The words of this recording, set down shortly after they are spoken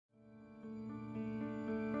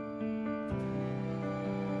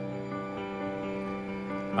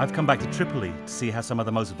I've come back to Tripoli to see how some of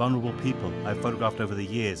the most vulnerable people I've photographed over the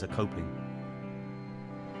years are coping.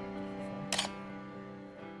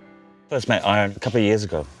 First met Aya a couple of years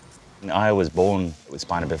ago. Aya was born with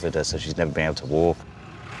spina bifida, so she's never been able to walk.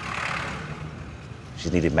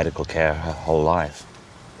 She's needed medical care her whole life.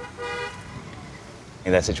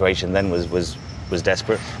 And their situation then was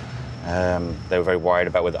desperate. They were very worried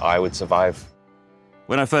about whether I would survive.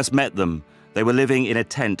 When I first met them, they were living in a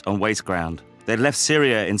tent on waste ground. They'd left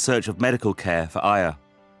Syria in search of medical care for Aya.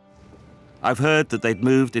 I've heard that they'd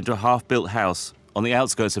moved into a half-built house on the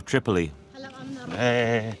outskirts of Tripoli.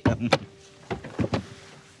 Hey.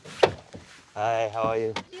 Hi, how are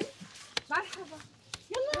you?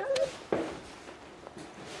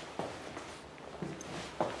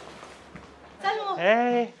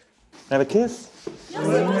 Hey, have a kiss?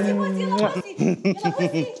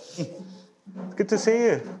 Good to see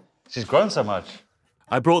you. She's grown so much.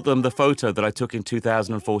 I brought them the photo that I took in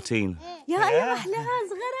 2014.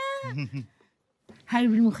 هاي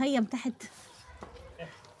بالمخيم تحت.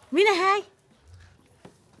 مين هاي؟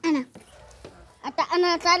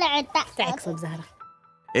 أنا طالع تعكسب زهرة.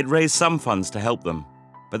 It raised some funds to help them,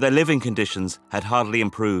 but their living conditions had hardly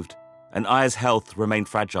improved, and Aya's health remained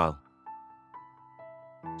fragile.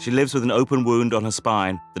 She lives with an open wound on her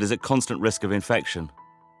spine that is at constant risk of infection.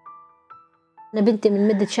 أنا بنتي من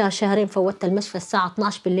مدة شهرين فوتها المشفى الساعة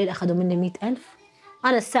 12 بالليل أخذوا مني 100,000.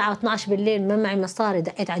 أنا الساعة 12 بالليل ما معي مصاري،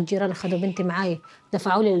 دقيت على الجيران أخذوا بنتي معي،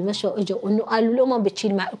 دفعوا لي للمشفى وإجوا وإنه قالوا الأمم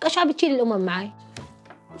بتشيل معي، إيش عم بتشيل الأمم معي؟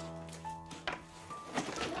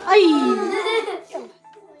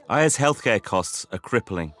 Aya's healthcare costs are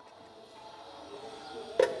crippling.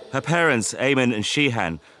 Her parents, Iman and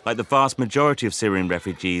Shihan, like the vast majority of Syrian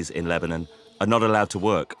refugees in Lebanon, are not allowed to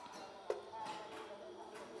work.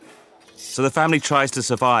 So the family tries to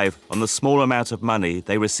survive on the small amount of money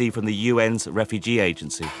they receive from the UN's Refugee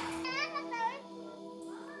Agency.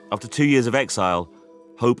 After 2 years of exile,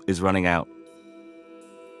 hope is running out.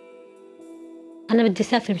 أنا بدي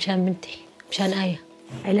أسافر مشان بنتي، مشان آية.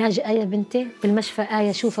 علاج آية بنتي بالمشفى،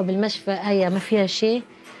 آية شوفها بالمشفى، آية ما فيها شيء،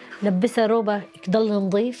 لبسها روبة تضل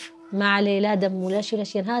نظيف، ما عليه لا دم ولا شيء ولا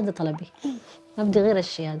شيء، هذا طلبي. ما بدي غير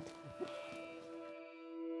الشيء هذا.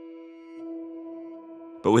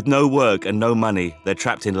 But with no work and no money, they're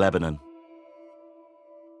trapped in Lebanon.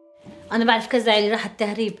 أنا بعرف كذا اللي راح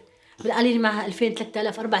التهريب، بالقليل معها 2000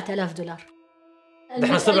 3000 4000 دولار.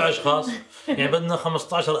 نحن 7 أشخاص، يعني بدنا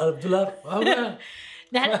 15,000 دولار.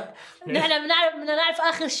 نحن بدنا نعرف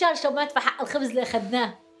آخر الشهر شو ما ندفع حق الخبز اللي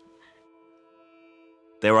أخذناه.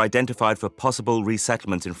 They were identified for possible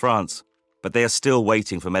resettlement in France, but they are still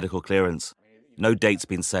waiting for medical clearance. No date's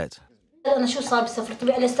been set. أنا شو صار بسفرتي؟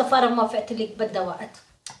 بقى السفارة ما وافقت لك بدها وقت.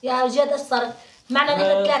 يا جد إيش صار؟ معنا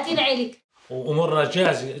نحن 30 عيلة. وأمورنا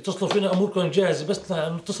جاهزة، اتصلوا فينا أموركم جاهزة، بس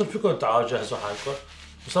نتصل فيكم تعالوا جهزوا حالكم.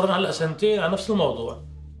 وصارنا هلا 2 على نفس الموضوع.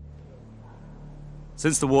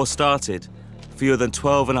 Since the war started, fewer than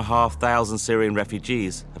 12,500 Syrian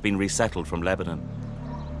refugees have been resettled from Lebanon.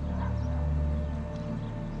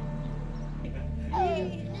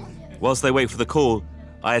 Whilst they wait for the call,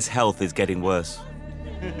 Aya's health is getting worse.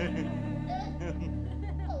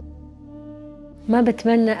 ما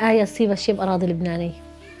بتمنى آية تصيبها شيء بأراضي لبنانية.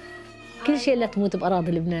 كل شيء لا تموت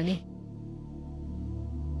بأراضي لبنانية.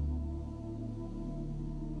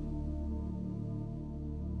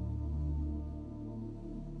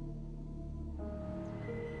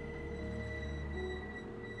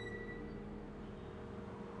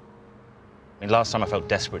 I mean, last time I felt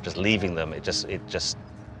desperate just leaving them. It just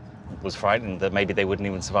was frightening that maybe they wouldn't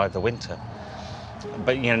even survive the winter.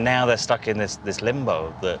 But you know, now they're stuck in this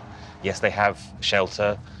limbo that yes, they have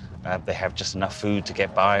shelter, they have just enough food to get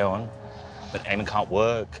by on, but Iman can't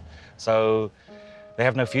work, so they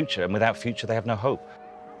have no future, and without future, they have no hope.